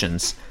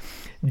substitutions,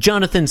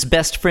 Jonathan's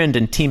best friend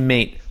and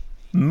teammate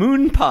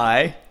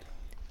Moonpie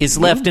is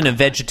left in a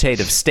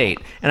vegetative state.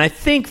 And I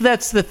think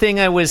that's the thing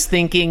I was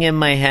thinking in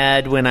my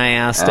head when I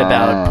asked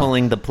about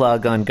pulling the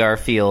plug on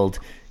Garfield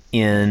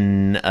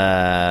in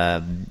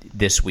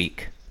this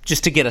week,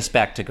 just to get us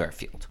back to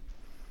Garfield.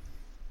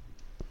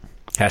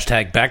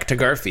 Hashtag back to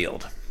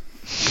Garfield.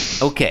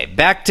 Okay,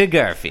 back to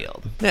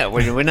Garfield. No,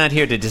 we're not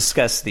here to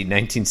discuss the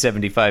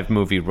 1975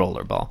 movie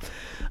Rollerball.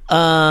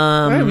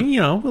 I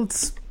mean,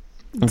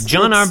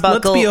 John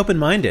Arbuckle. Let's be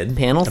open-minded.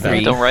 Panel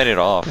 3. Don't write it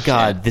off.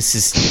 God, this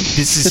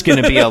is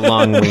going to be a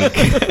long week.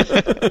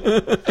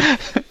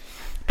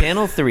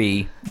 Panel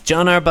 3.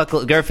 John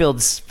Arbuckle.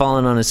 Garfield's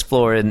fallen on his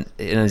floor in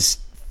his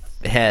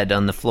head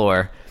on the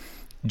floor.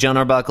 John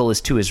Arbuckle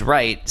is to his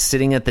right,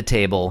 sitting at the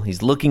table.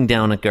 He's looking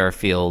down at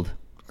Garfield,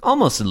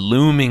 almost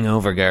looming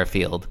over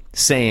Garfield,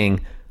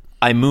 saying,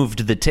 "I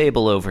moved the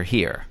table over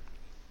here."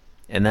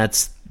 And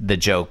that's the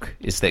joke,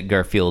 is that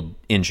Garfield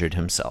injured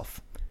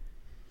himself.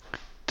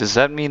 Does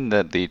that mean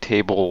that the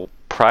table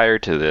prior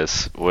to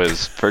this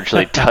was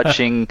virtually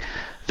touching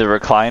the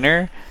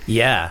recliner?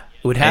 Yeah,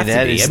 it would have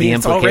to be. I mean,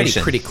 it's already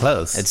pretty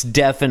close. It's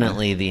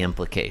definitely the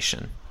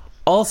implication.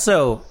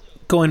 Also,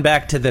 going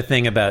back to the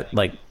thing about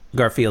like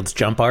Garfield's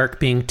jump arc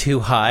being too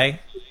high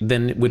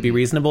than it would be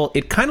reasonable,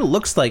 it kind of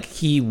looks like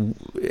he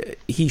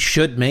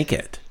should make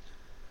it.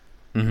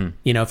 Mm-hmm.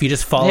 You know, if you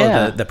just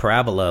follow the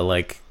parabola,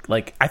 like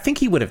I think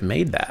he would have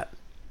made that.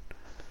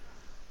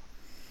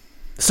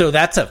 So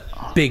that's a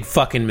big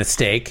fucking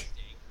mistake.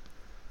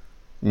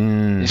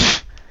 I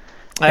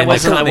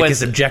wasn't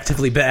is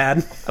objectively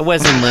bad. I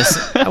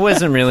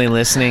wasn't really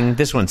listening.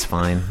 This one's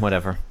fine.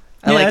 Whatever.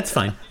 It's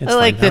fine. I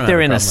like that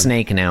they're in a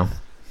snake now.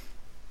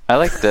 I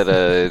like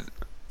that.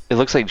 It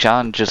looks like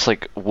John just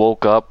like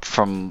woke up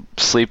from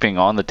sleeping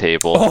on the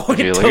table. Oh,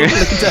 it totally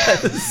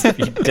does.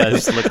 He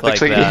does look like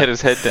looks like that. He had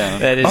his head down.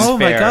 That is fair.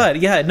 My God,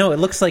 yeah. No, it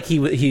looks like he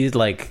was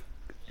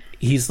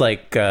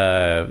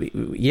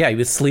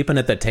sleeping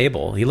at the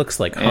table. He looks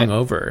like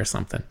hungover or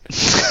something.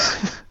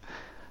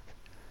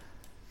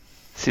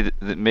 See,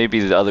 maybe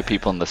the other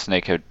people in the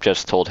snake have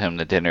just told him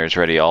the dinner is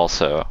ready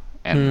also,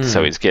 and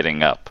so he's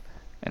getting up.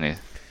 And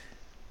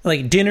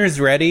like, dinner's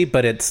ready,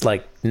 but it's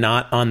like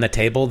not on the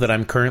table that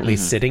I'm currently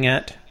sitting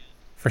at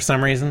for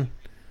some reason.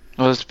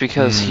 Well, it's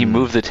because he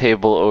moved the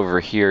table over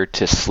here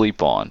to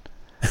sleep on.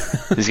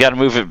 He's got to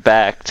move it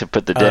back to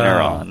put the dinner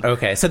on.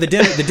 Okay, so the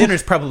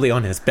dinner's probably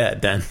on his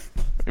bed then.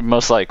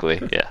 Most likely,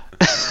 yeah.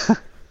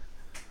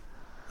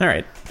 All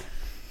right.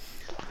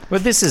 Well,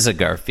 this is a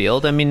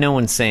Garfield. I mean, no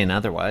one's saying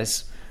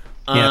otherwise.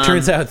 Yeah, it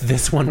turns out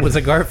this one was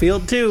a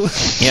Garfield too.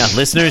 Yeah,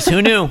 listeners,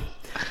 who knew?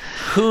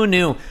 Who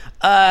knew?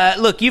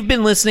 Look, you've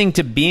been listening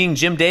to Being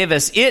Jim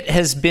Davis. It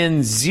has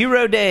been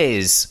 0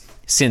 days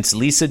since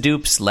Lisa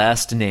Dupe's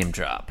last name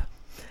drop.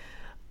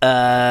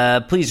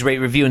 Please rate,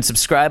 review, and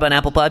subscribe on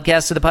Apple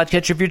Podcasts or the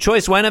podcatcher of your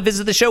choice. Why not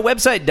visit the show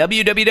website,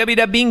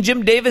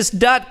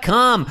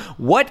 www.beingjimdavis.com.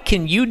 What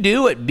can you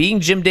do at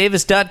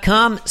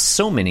beingjimdavis.com?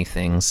 So many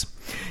things.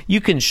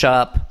 You can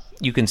shop.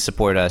 You can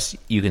support us.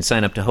 You can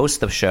sign up to host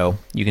the show.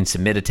 You can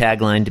submit a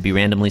tagline to be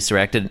randomly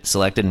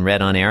selected and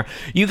read on air.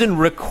 You can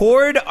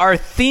record our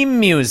theme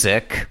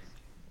music.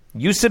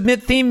 You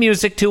submit theme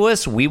music to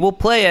us, we will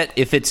play it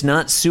if it's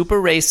not super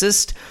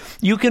racist.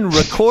 You can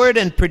record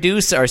and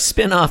produce our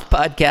spin-off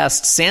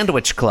podcast,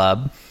 Sandwich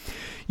Club.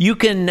 You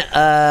can...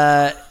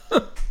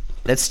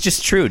 That's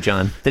just true,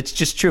 John. That's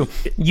just true.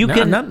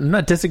 I'm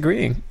not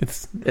disagreeing.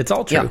 It's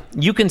all true. Yeah.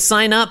 You can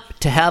sign up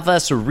to have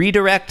us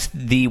redirect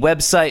the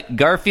website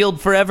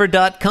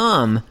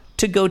garfieldforever.com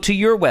to go to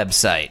your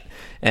website.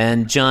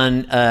 And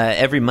John,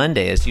 every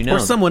Monday, as you know, or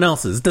someone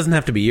else's. It doesn't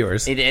have to be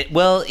yours.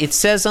 Well, it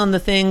says on the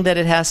thing that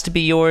it has to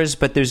be yours,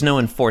 but there's no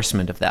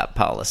enforcement of that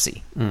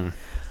policy.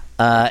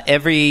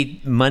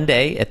 Every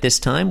Monday at this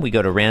time, we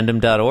go to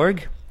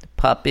random.org,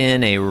 pop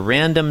in a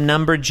random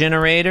number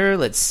generator.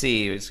 Let's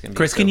see. It's gonna be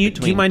Chris, do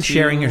you mind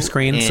sharing your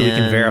screen so we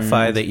can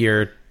verify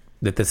that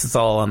this is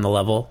all on the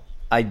level?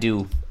 I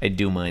do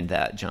mind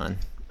that, John.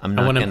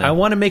 I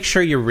want to make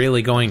sure you're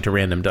really going to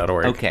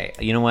random.org. Okay.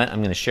 You know what? I'm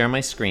going to share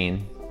my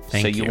screen.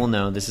 Thank you. You will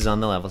know this is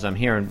on the level. So I'm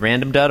here on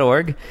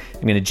random.org.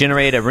 I'm going to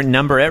generate a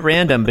number at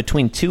random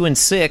between 2 and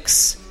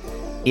 6.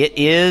 It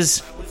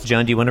is...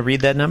 John, do you want to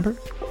read that number?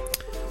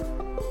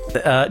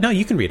 No,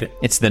 you can read it.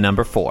 It's the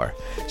number 4.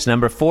 It's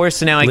number 4,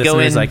 so now I go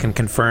in... I can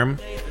confirm.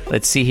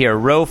 Let's see here.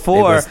 Row 4.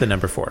 It was the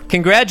number 4.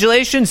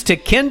 Congratulations to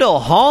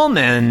Kendall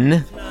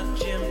Hallman.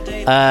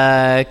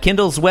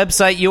 Kindle's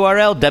website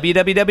URL,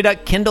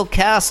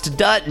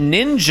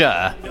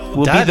 www.kindlecast.ninja.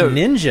 Will be the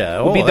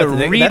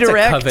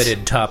redirect. That's a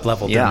coveted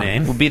top-level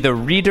domain. Will be the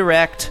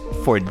redirect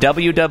for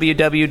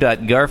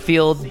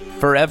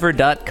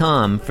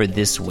www.garfieldforever.com for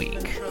this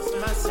week.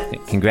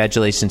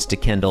 Congratulations to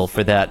Kendall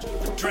for that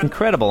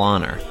incredible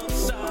honor.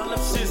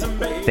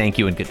 Thank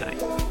you and good night.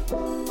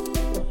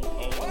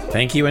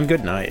 Thank you and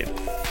good night.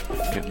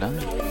 Good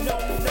night.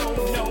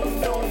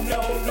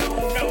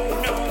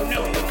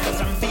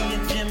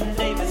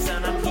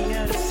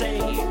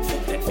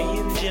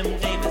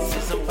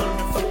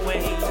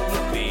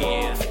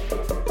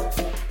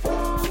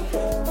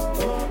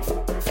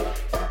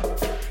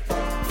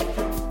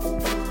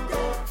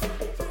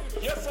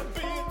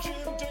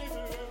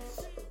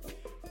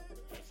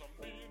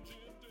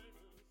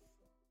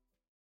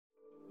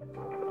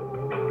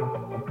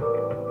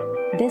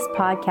 This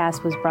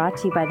podcast was brought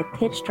to you by the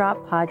Pitch Drop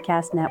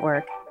Podcast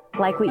Network.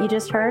 Like what you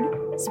just heard?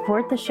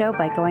 Support the show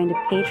by going to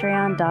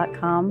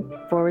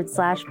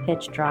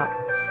patreon.com/pitchdrop.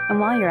 And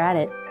while you're at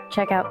it,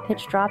 check out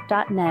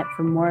pitchdrop.net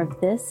for more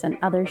of this and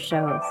other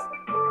shows.